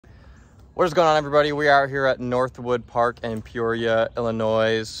What is going on, everybody? We are here at Northwood Park in Peoria,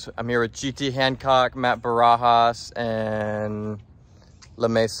 Illinois. I'm here with GT Hancock, Matt Barajas, and La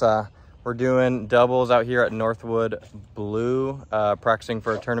Mesa. We're doing doubles out here at Northwood Blue, practicing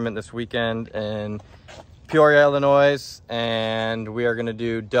for a tournament this weekend in Peoria, Illinois. And we are gonna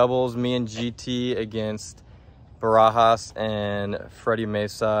do doubles, me and GT against Barajas and Freddie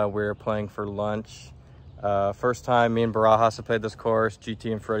Mesa. We're playing for lunch. First time me and Barajas have played this course.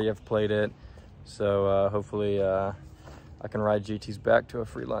 GT and Freddie have played it. So hopefully I can ride GT's back to a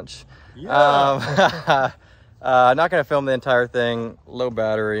free lunch. Yeah. Not gonna film the entire thing, low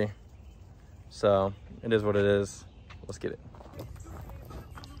battery. So it is what it is. Let's get it.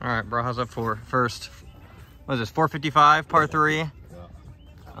 All right, Barajas up for first. What is this, 455, par 3? Yeah.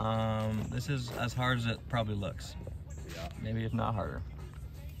 This is as hard as it probably looks. Yeah. Maybe if not harder.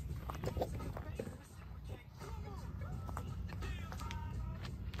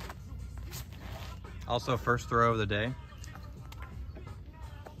 Also, first throw of the day.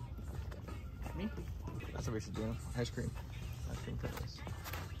 Me? That's what we should do. Ice cream. Ice cream cookies.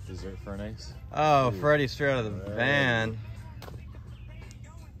 Dessert for an ace. Oh, ooh. Freddie straight out of the van.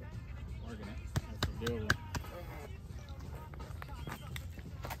 Working it. That's the deal.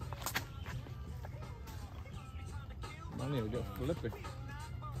 I need to go flip it.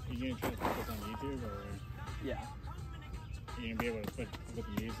 You gonna try to put this on YouTube or? Yeah. You gonna be able to put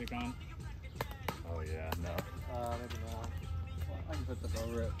the music on? Oh yeah, no. Maybe not. Well, I can put this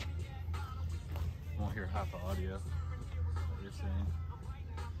over it. Won't hear half the audio. What you're saying.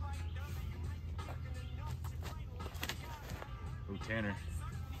 Oh, Tanner.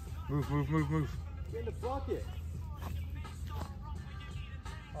 Move, move, move, move. Get in the bucket.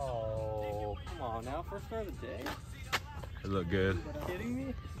 Oh, come on now. First throw of the day. It looked good. Are you kidding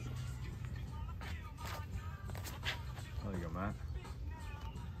me? There you go, Matt.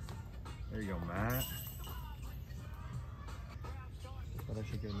 There you go, Matt. But I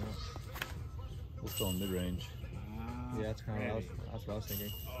should get enough. We're still in mid-range. Yeah, that's kind of that's what I was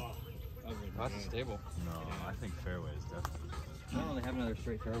thinking. Oh, That's stable. No, I think fairway is definitely. I don't really have another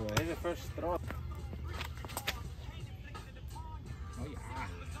straight fairway. Here's the first throw. Oh yeah.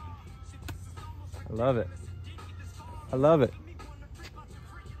 I love it. I love it.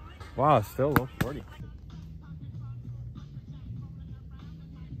 Wow, it's still low 40.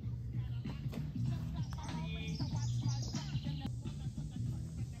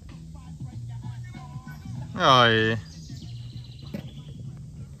 Oh, yeah.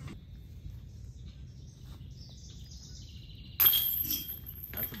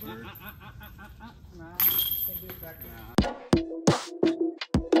 That's a bird.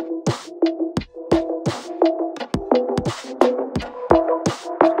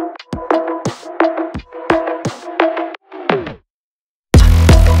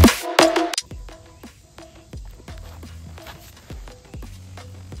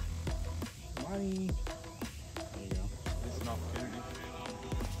 Money. There you go. This is an opportunity.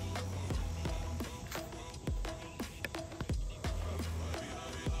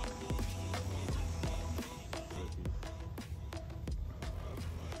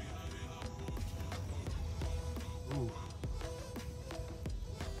 Ooh.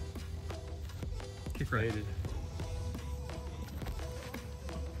 Kick right.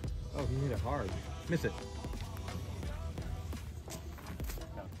 Oh, he hit it hard. Miss it.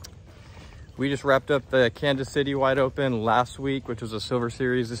 We just wrapped up the Kansas City Wide Open last week, which was a Silver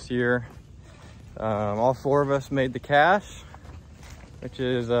Series this year. All four of us made the cash, which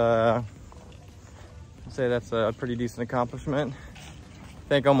is, I'd say that's a pretty decent accomplishment. I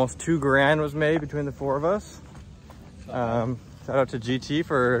think almost $2 grand was made between the four of us. Shout out to GT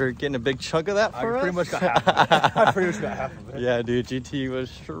for getting a big chunk of that for us. Pretty much got half of it. I pretty much got half of it. Yeah, dude, GT was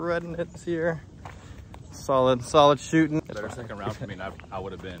shredding it this year. Solid shooting. Better second round for me, and I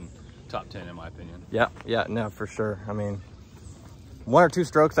would have been top 10 in my opinion. Yeah, no, for sure. I mean, 1 or 2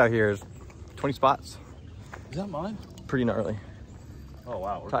 strokes out here is 20 spots. Is that mine? Pretty gnarly. Oh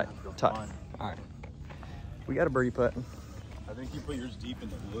wow, we're Tight, gonna have to go tight. for mine. All right. We got a birdie putt. I think you put yours deep in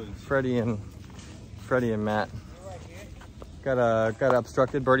the woods. Freddie and Matt. Got a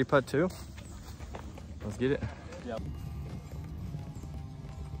obstructed birdie putt too. Let's get it. Yep.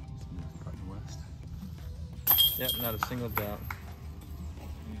 Yep, not a single doubt.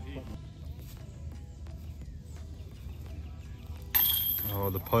 Oh,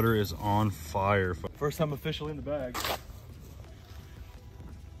 the putter is on fire. First time officially in the bag.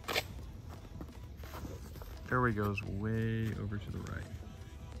 Fairway goes way over to the right.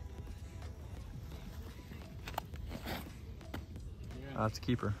 That's a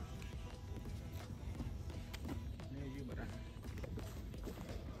keeper.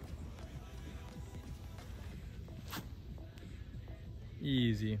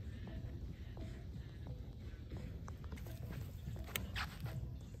 Easy.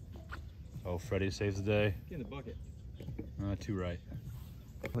 Oh, Freddie saves the day. Get in the bucket. Too right.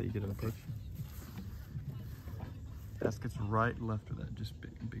 I'll let you get an approach. Basket's right, left of that, just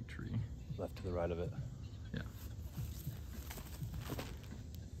big tree. Left to the right of it. Yeah.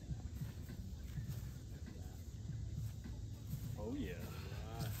 Oh yeah.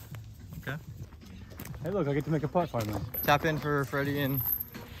 Okay. Hey, look, I get to make a putt finally. Tap in for Freddie and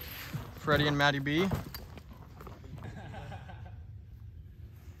Maddie B.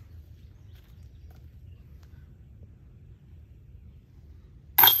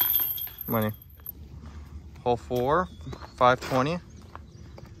 Money. Hole 4, 520.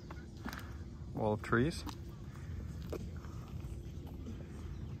 Wall of trees.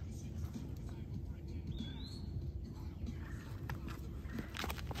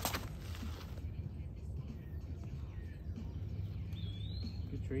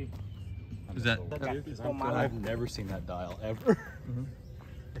 Good tree. Is that? I've never seen that dial ever. Mm-hmm.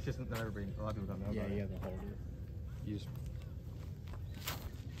 It's just not everybody. A lot of people don't know Yeah, about you it. have to hold it. You just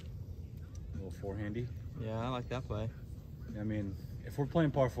a little four-handy. Yeah, I like that play. I mean, if we're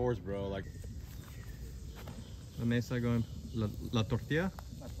playing par fours, bro, like La Mesa going La Tortilla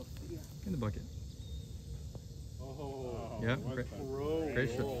in the bucket. oh, Yep.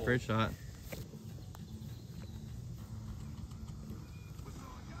 Great shot.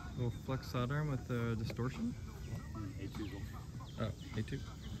 Little flex sidearm with distortion. Oh, A2.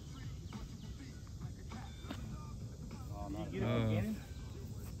 Oh, not You get it again?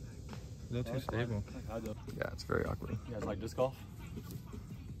 A little too stable. Yeah, it's very awkward. You guys like disc golf?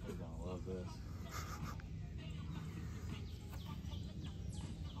 You're gonna love this.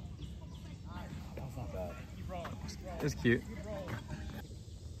 That's not bad. It's cute.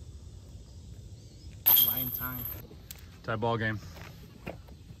 Line time. Tie ball game.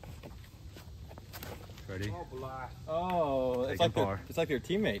 Ready? Oh, Taking par. It's like their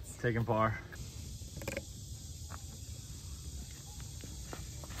teammates. Taking par.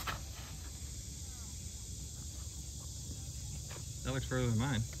 That looks further than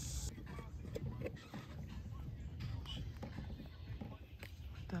mine.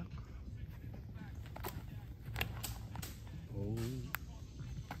 Oh,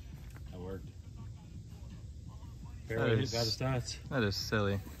 that worked. That Fairway, is- got the stats. That is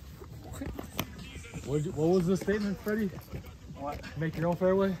silly. What was the statement, Freddie? What? Make your own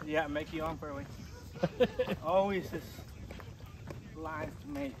fairway? Yeah, make your own fairway. Always this lines to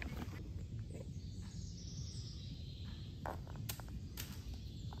make.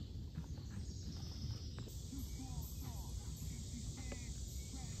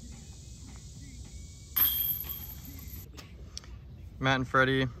 Matt and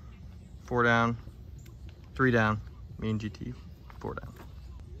Freddie, 4 down, 3 down. Me and GT, 4 down.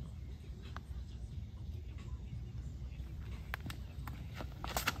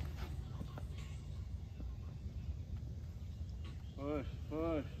 Push,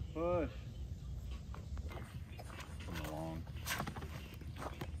 push, push. Coming along.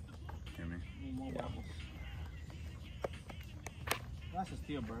 Hear me? Need more bubbles. That's a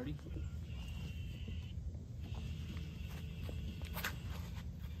steal, birdie.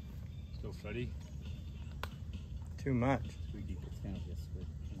 Still Freddie? Too much. Squeaky. It's gonna get squeaky.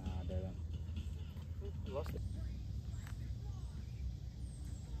 Nah, they don't. Lost it.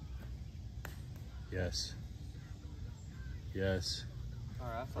 Yes. Yes. All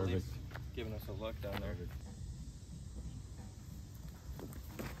right, that's at Perfect. least giving us a look down there.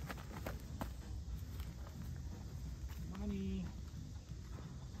 Money.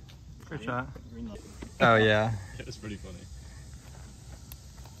 Good shot. Green light. Oh yeah. Yeah, that's pretty funny.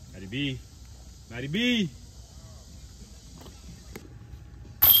 Matty B. Matty B.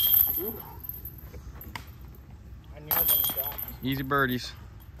 I knew I was gonna drop. Easy birdies.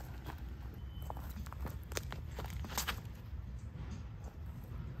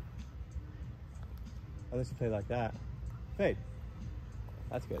 Oh, this should play like that. Fade.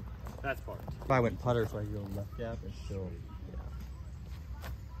 That's good. That's part. If I went putter, so I could go left gap, and still,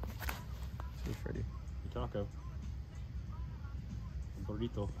 yeah. Too pretty. Taco.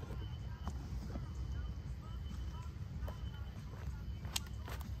 Burrito.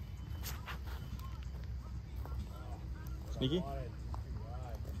 Sneaky.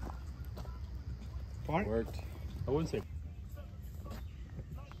 Part? Worked. I wouldn't say.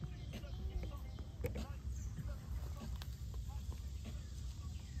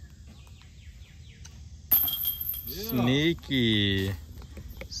 Sneaky.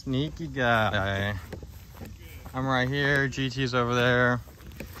 Sneaky guy. I'm right here. GT's over there.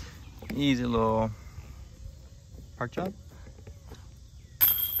 Easy little park job.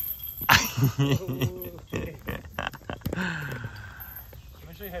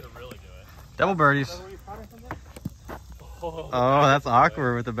 show you how to really do it. Double birdies. Oh, that's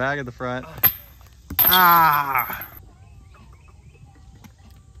awkward with the bag at the front. Ah!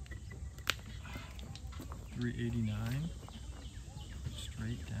 389.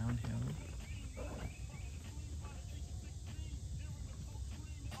 Straight downhill.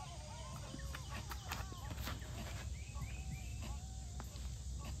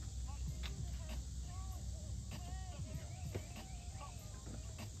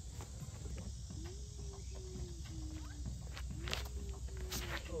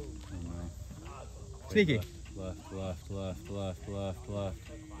 Sneaky. Left. La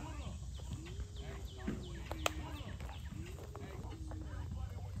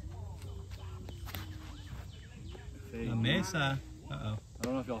Mesa. Uh-oh. I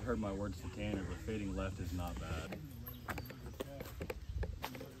don't know if y'all heard my words to Tanner, but fading left is not bad.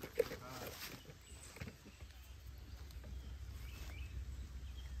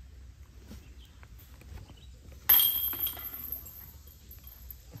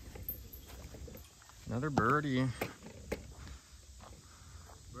 Another birdie.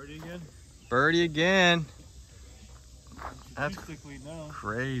 Birdie again? Birdie again. That's no.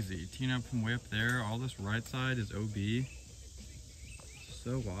 crazy. Teeing up from way up there. All this right side is OB.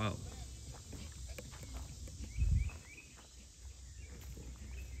 So wild.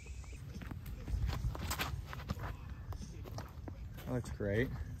 That looks great.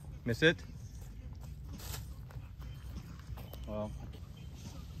 Miss it? Well.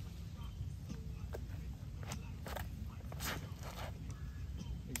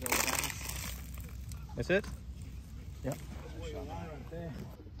 Miss it? Yep.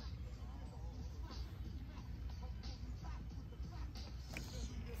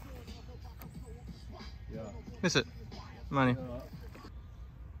 Yeah. Miss it. Money.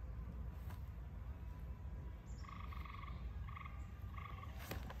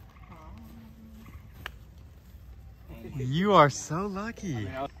 You are so lucky.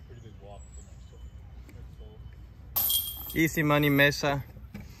 Easy money, Mesa.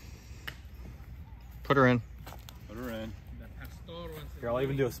 Put her in. Put her in. Here, I'll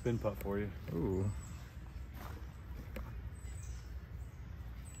even do a spin putt for you. Ooh.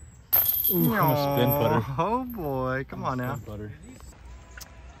 Ooh, I'm a spin putter. Oh boy, come on now. Putter.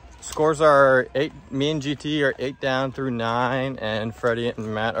 Scores are 8, me and GT are 8 down through 9, and Freddie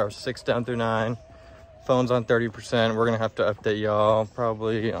and Matt are 6 down through 9. Phone's on 30%. We're gonna have to update y'all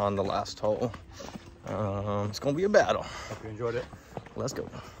probably on the last hole. It's gonna be a battle. Hope you enjoyed it. Let's go.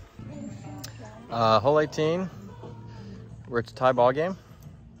 Hole 18, where it's a tie ball game.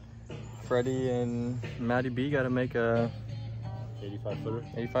 Freddie and Matty B got to make a 85 footer.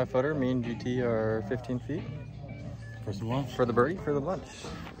 85 footer. Me and GT are 15 feet. For some lunch? For the birdie, for the lunch.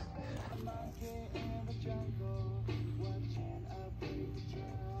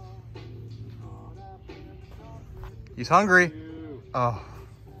 He's hungry. Oh.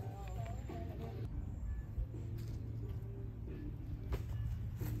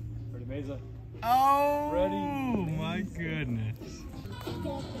 Ready, Mesa? Oh, ready. My goodness.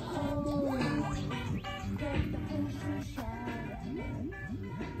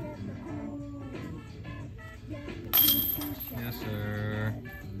 Yes, sir.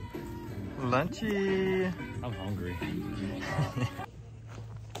 Lunchy. I'm hungry.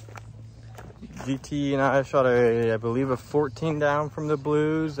 GT and I shot I believe a 14 down from the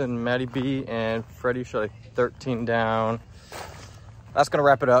blues, and Matty B and Freddie shot a 13 down. That's gonna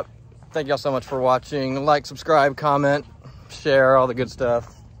wrap it up. Thank y'all so much for watching. Like, subscribe, comment, share, all the good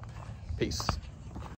stuff. Peace.